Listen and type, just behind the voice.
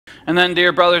And then,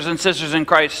 dear brothers and sisters in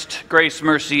Christ, grace,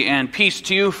 mercy, and peace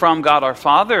to you from God our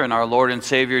Father and our Lord and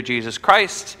Savior Jesus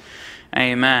Christ.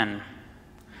 Amen.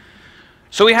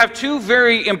 So we have two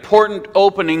very important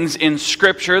openings in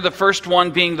Scripture, the first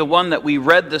one being the one that we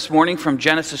read this morning from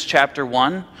Genesis chapter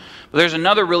 1. But there's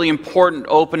another really important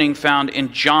opening found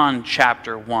in John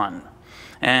chapter 1.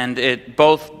 And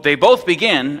they both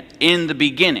begin in the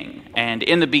beginning, and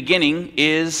in the beginning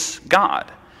is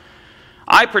God.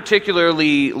 I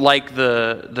particularly like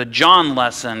the John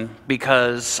lesson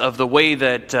because of the way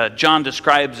that John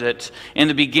describes it. In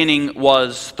the beginning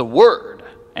was the Word,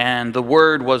 and the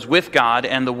Word was with God,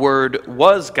 and the Word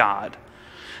was God.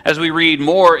 As we read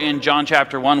more in John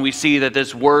chapter 1, we see that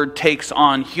this Word takes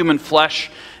on human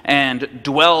flesh and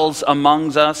dwells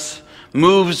among us,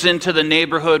 moves into the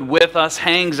neighborhood with us,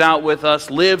 hangs out with us,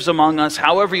 lives among us,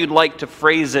 however you'd like to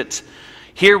phrase it.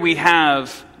 Here we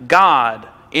have God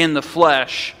in the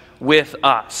flesh with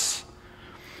us.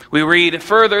 We read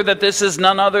further that this is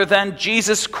none other than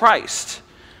Jesus Christ,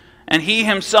 and he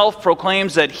himself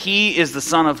proclaims that he is the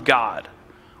Son of God.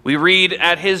 We read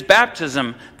at his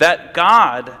baptism that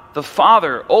God, the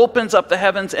Father, opens up the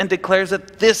heavens and declares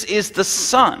that this is the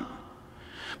Son.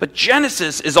 But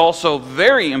Genesis is also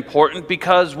very important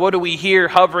because what do we hear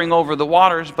hovering over the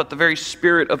waters but the very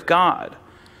Spirit of God?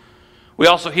 We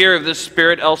also hear of this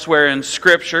Spirit elsewhere in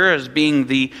Scripture as being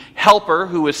the helper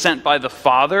who is sent by the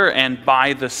Father and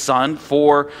by the Son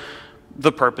for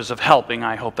the purpose of helping.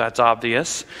 I hope that's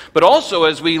obvious. But also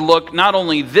as we look not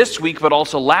only this week but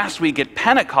also last week at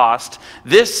Pentecost,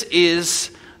 this is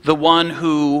the one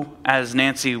who, as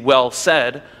Nancy well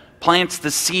said, plants the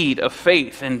seed of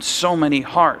faith in so many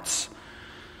hearts.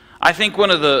 I think one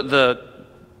of the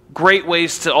great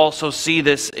ways to also see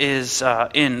this is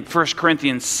in 1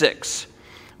 Corinthians 6,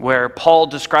 where Paul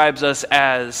describes us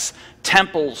as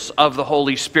temples of the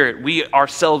Holy Spirit. We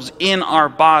ourselves in our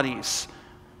bodies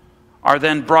are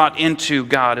then brought into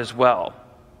God as well.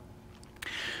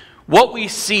 What we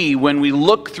see when we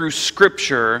look through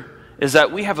Scripture is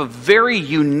that we have a very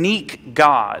unique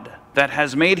God that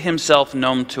has made himself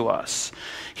known to us.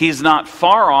 He's not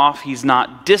far off, he's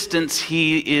not distant,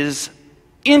 he is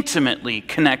intimately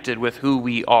connected with who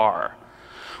we are.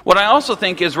 What I also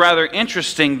think is rather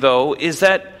interesting, though, is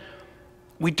that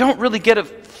we don't really get a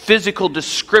physical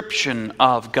description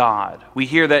of God. We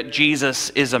hear that Jesus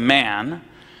is a man.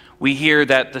 We hear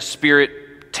that the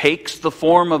Spirit takes the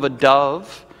form of a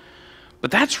dove.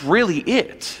 But that's really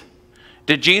it.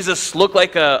 Did Jesus look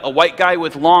like a white guy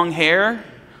with long hair?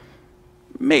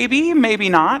 Maybe, maybe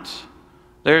not.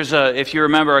 If you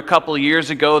remember a couple of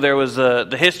years ago, there was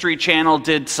the History Channel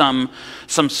did some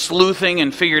sleuthing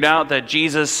and figured out that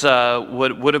Jesus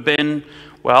would have been,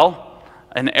 well,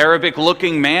 an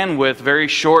Arabic-looking man with very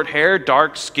short hair,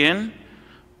 dark skin.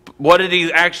 What did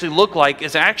he actually look like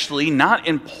is actually not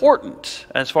important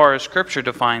as far as Scripture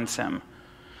defines him.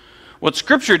 What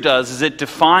Scripture does is it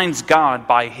defines God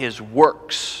by his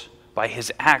works, by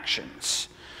his actions,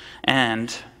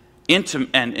 and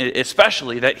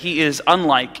especially that he is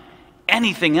unlike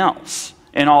anything else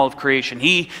in all of creation.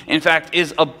 He, in fact,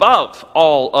 is above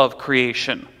all of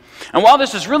creation. And while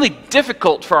this is really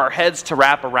difficult for our heads to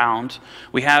wrap around,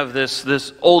 we have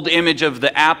this old image of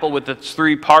the apple with its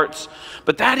three parts,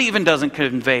 but that even doesn't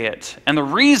convey it. And the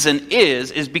reason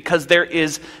is because there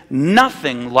is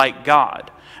nothing like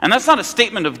God. And that's not a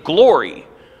statement of glory.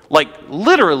 Like,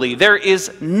 literally, there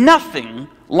is nothing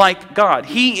like God.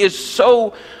 He is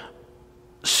so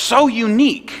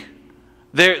unique.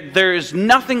 There is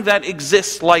nothing that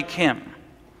exists like him.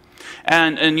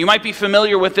 And you might be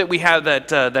familiar with it. We have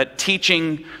that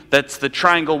teaching that's the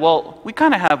triangle. Well, we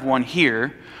kind of have one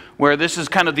here, where this is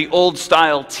kind of the old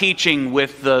style teaching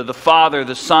with the Father,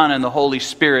 the Son, and the Holy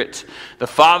Spirit. The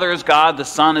Father is God, the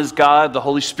Son is God, the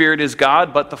Holy Spirit is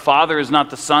God, but the Father is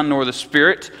not the Son nor the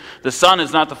Spirit. The Son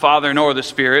is not the Father nor the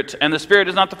Spirit, and the Spirit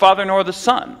is not the Father nor the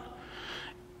Son.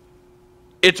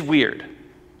 It's weird.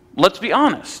 Let's be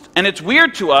honest. And it's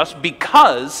weird to us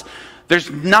because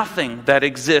there's nothing that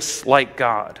exists like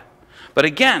God. But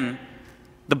again,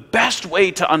 the best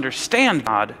way to understand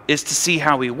God is to see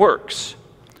how he works.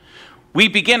 We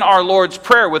begin our Lord's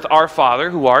Prayer with Our Father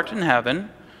who art in heaven.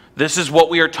 This is what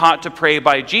we are taught to pray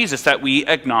by Jesus, that we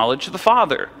acknowledge the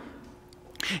Father.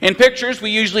 In pictures,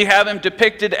 we usually have him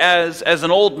depicted as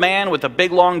an old man with a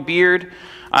big long beard.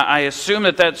 I assume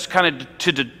that that's kind of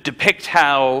to depict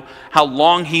how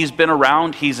long he's been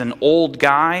around. He's an old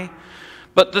guy.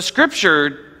 But the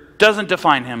Scripture doesn't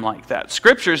define him like that.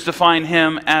 Scriptures define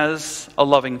him as a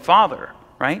loving Father,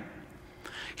 right?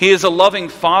 He is a loving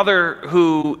Father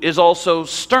who is also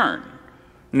stern,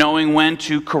 knowing when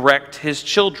to correct his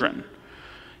children.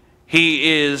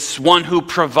 He is one who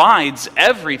provides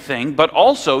everything, but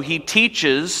also he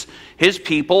teaches his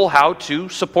people how to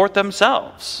support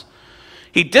themselves.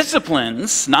 He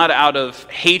disciplines, not out of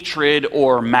hatred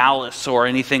or malice or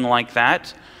anything like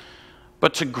that,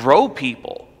 but to grow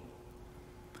people.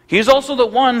 He is also the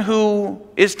one who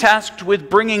is tasked with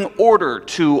bringing order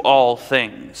to all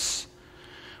things.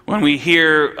 When we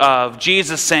hear of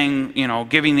Jesus saying,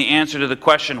 giving the answer to the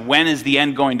question, when is the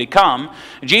end going to come?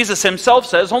 Jesus himself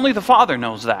says, only the Father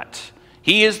knows that.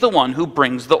 He is the one who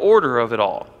brings the order of it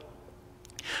all.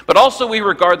 But also we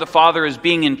regard the Father as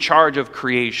being in charge of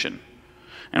creation.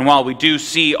 And while we do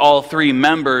see all three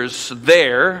members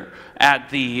there at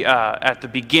the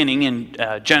beginning in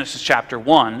Genesis chapter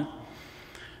 1,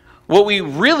 what we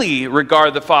really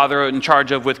regard the Father in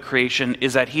charge of with creation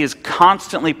is that he is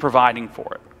constantly providing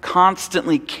for it,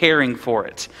 constantly caring for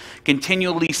it,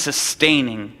 continually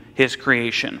sustaining his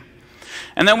creation.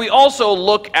 And then we also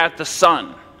look at the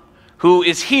Son, who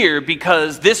is here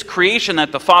because this creation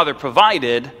that the Father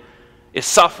provided is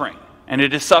suffering, and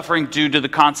it is suffering due to the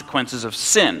consequences of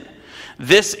sin.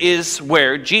 This is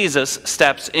where Jesus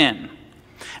steps in.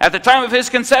 At the time of his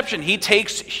conception, he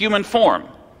takes human form.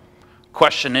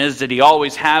 Question is, did he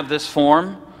always have this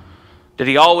form? Did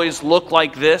he always look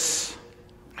like this?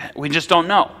 We just don't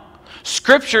know.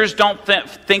 Scriptures don't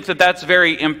think that that's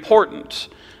very important.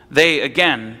 They,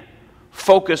 again,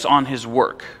 focus on his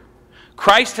work.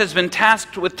 Christ has been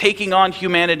tasked with taking on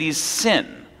humanity's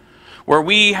sin. Where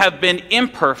we have been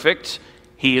imperfect,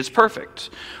 he is perfect.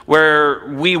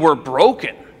 Where we were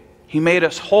broken, he made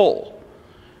us whole.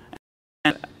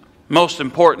 And most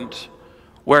important,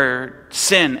 where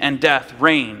sin and death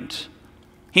reigned,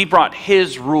 he brought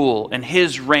his rule and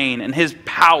his reign and his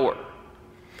power.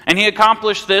 And he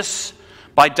accomplished this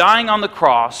by dying on the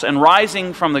cross and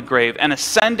rising from the grave and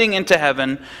ascending into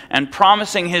heaven and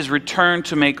promising his return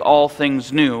to make all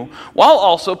things new, while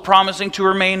also promising to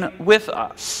remain with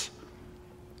us.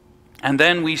 And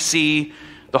then we see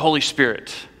the Holy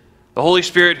Spirit. The Holy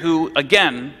Spirit who,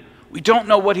 again, we don't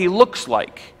know what he looks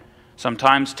like.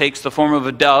 Sometimes takes the form of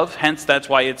a dove, hence that's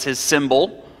why it's his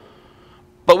symbol.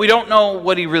 But we don't know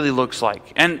what he really looks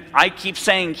like. And I keep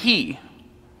saying he,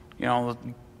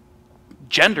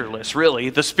 genderless really.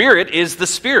 The Spirit is the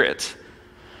Spirit.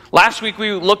 Last week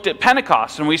we looked at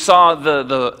Pentecost and we saw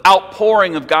the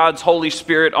outpouring of God's Holy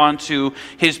Spirit onto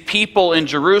his people in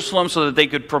Jerusalem so that they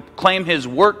could proclaim his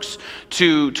works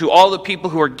to all the people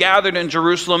who are gathered in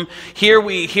Jerusalem. Here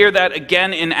we hear that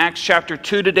again in Acts chapter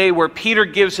 2 today, where Peter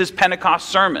gives his Pentecost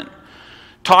sermon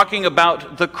talking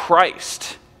about the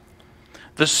Christ.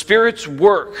 The Spirit's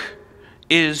work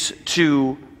is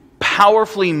to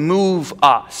powerfully move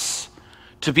us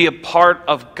to be a part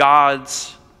of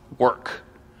God's work.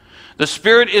 The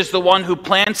Spirit is the one who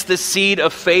plants the seed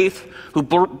of faith,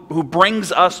 who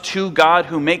brings us to God,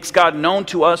 who makes God known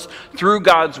to us through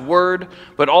God's word,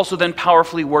 but also then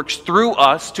powerfully works through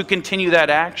us to continue that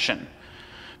action.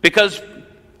 Because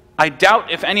I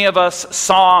doubt if any of us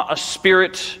saw a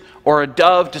spirit or a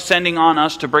dove descending on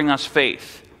us to bring us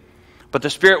faith. But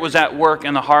the Spirit was at work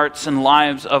in the hearts and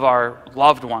lives of our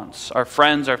loved ones, our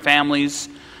friends, our families,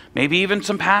 maybe even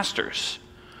some pastors,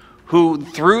 who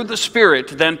through the Spirit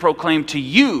then proclaim to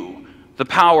you the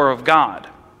power of God.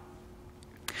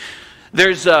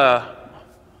 There's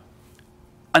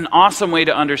an awesome way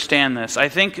to understand this. I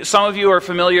think some of you are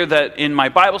familiar that in my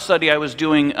Bible study I was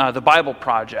doing the Bible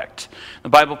Project. The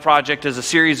Bible Project is a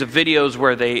series of videos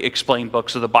where they explain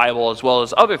books of the Bible as well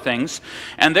as other things.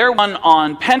 And their one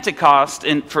on Pentecost,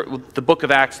 for the book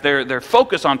of Acts, their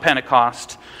focus on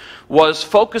Pentecost was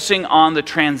focusing on the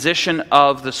transition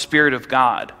of the Spirit of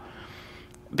God.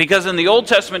 Because in the Old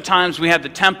Testament times we had the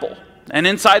temple. And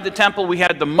inside the temple we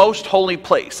had the most holy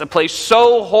place. A place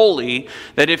so holy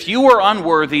that if you were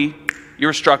unworthy, you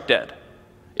were struck dead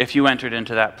if you entered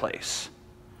into that place.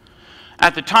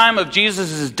 At the time of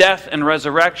Jesus' death and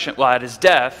resurrection, at his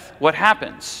death, what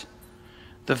happens?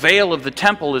 The veil of the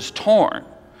temple is torn.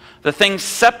 The thing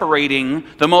separating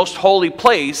the most holy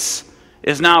place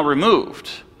is now removed.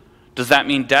 Does that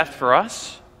mean death for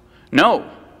us? No,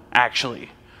 actually.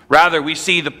 Rather, we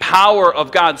see the power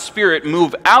of God's Spirit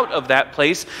move out of that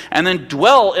place and then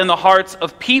dwell in the hearts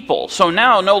of people. So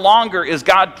now, no longer is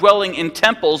God dwelling in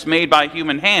temples made by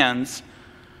human hands,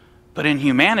 but in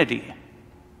humanity,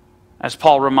 as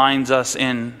Paul reminds us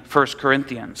in 1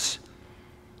 Corinthians.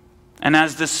 And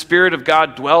as the Spirit of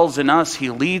God dwells in us, he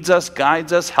leads us,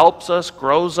 guides us, helps us,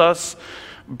 grows us,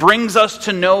 brings us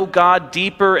to know God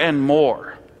deeper and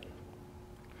more.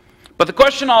 But the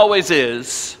question always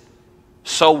is,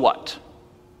 so what?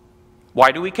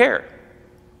 Why do we care?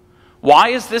 Why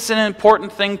is this an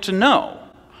important thing to know?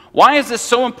 Why is this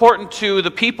so important to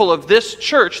the people of this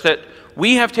church that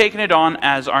we have taken it on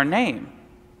as our name?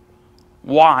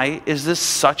 Why is this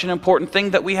such an important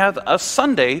thing that we have a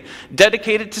Sunday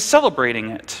dedicated to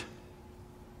celebrating it?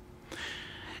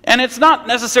 And it's not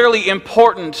necessarily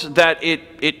important that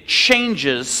it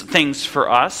changes things for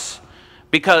us,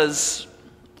 because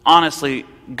honestly,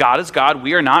 God is God,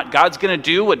 we are not. God's going to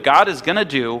do what God is going to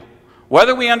do,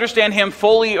 whether we understand Him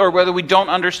fully or whether we don't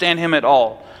understand Him at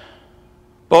all.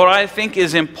 But what I think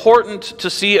is important to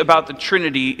see about the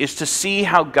Trinity is to see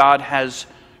how God has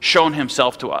shown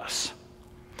Himself to us.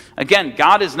 Again,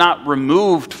 God is not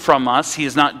removed from us. He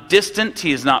is not distant.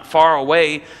 He is not far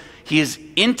away. He is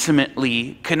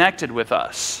intimately connected with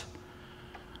us.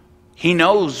 He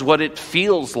knows what it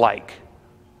feels like.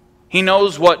 He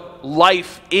knows what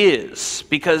life is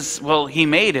because, well, He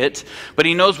made it, but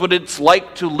He knows what it's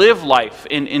like to live life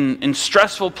in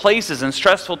stressful places and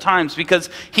stressful times because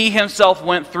He Himself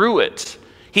went through it.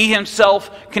 He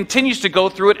Himself continues to go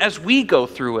through it as we go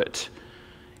through it.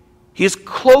 He is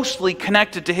closely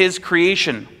connected to His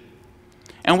creation.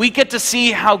 And we get to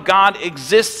see how God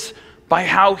exists by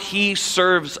how He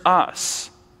serves us.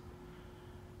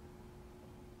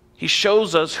 He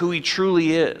shows us who He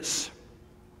truly is.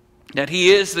 That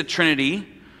He is the Trinity.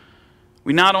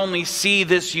 We not only see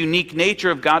this unique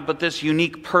nature of God, but this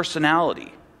unique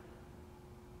personality.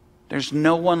 There's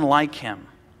no one like Him.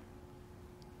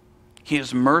 He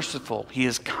is merciful. He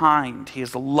is kind. He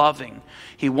is loving.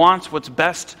 He wants what's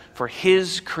best for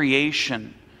His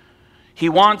creation. He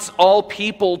wants all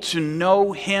people to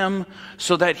know Him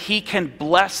so that He can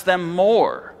bless them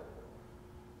more.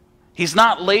 He's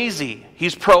not lazy.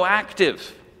 He's proactive.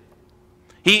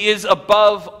 He is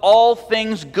above all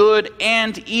things good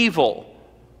and evil,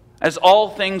 as all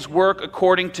things work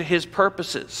according to His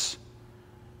purposes.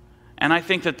 And I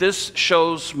think that this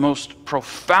shows most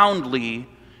profoundly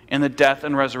in the death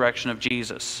and resurrection of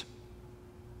Jesus.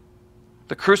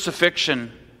 The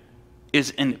crucifixion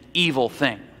is an evil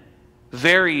thing.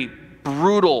 Very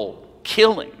brutal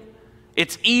killing.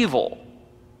 It's evil.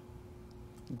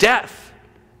 Death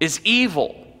is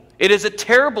evil. It is a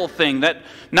terrible thing that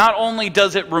not only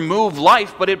does it remove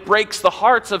life, but it breaks the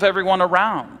hearts of everyone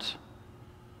around.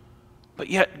 But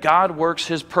yet God works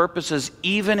His purposes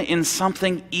even in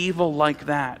something evil like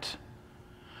that.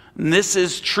 And this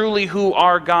is truly who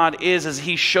our God is, as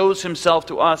He shows Himself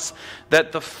to us,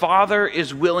 that the Father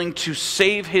is willing to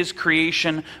save His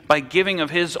creation by giving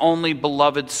of His only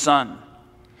beloved Son.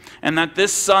 And that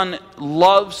this Son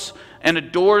loves and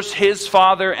adores His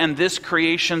Father and this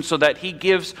creation so that He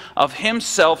gives of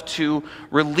Himself to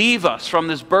relieve us from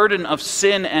this burden of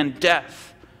sin and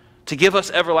death, to give us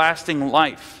everlasting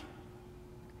life.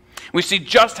 We see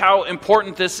just how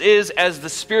important this is as the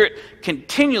Spirit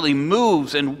continually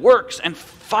moves and works and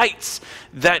fights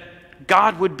that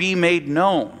God would be made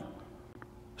known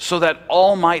so that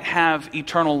all might have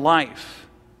eternal life.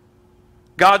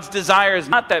 God's desire is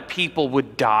not that people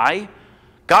would die.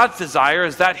 God's desire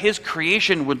is that His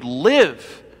creation would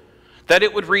live, that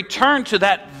it would return to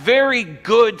that very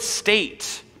good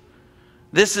state.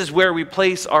 This is where we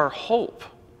place our hope.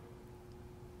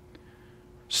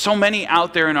 So many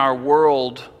out there in our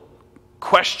world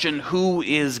question who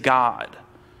is God.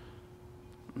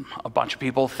 A bunch of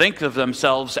people think of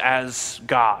themselves as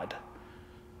God.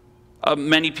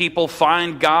 Many people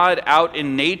find God out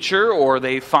in nature, or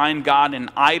they find God in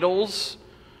idols.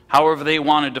 However they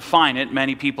want to define it,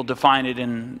 many people define it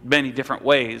in many different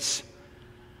ways.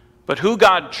 But who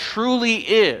God truly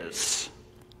is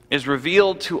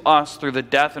revealed to us through the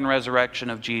death and resurrection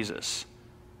of Jesus.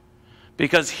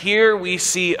 Because here we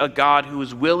see a God who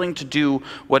is willing to do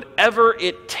whatever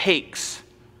it takes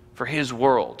for His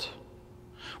world.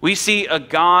 We see a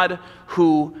God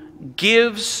who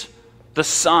gives the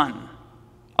Son,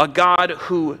 a God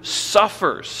who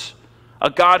suffers,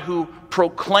 a God who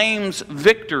proclaims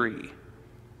victory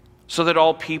so that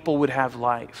all people would have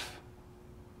life.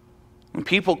 When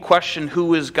people question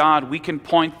who is God, we can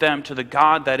point them to the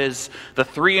God that is the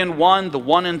 3-in-1, the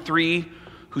 1-in-3,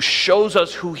 who shows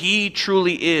us who He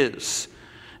truly is,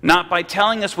 not by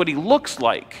telling us what He looks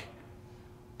like,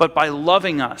 but by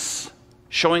loving us,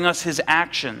 showing us His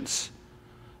actions,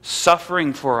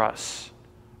 suffering for us,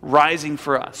 rising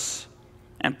for us,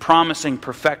 and promising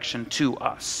perfection to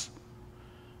us.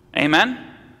 Amen?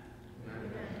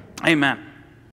 Amen.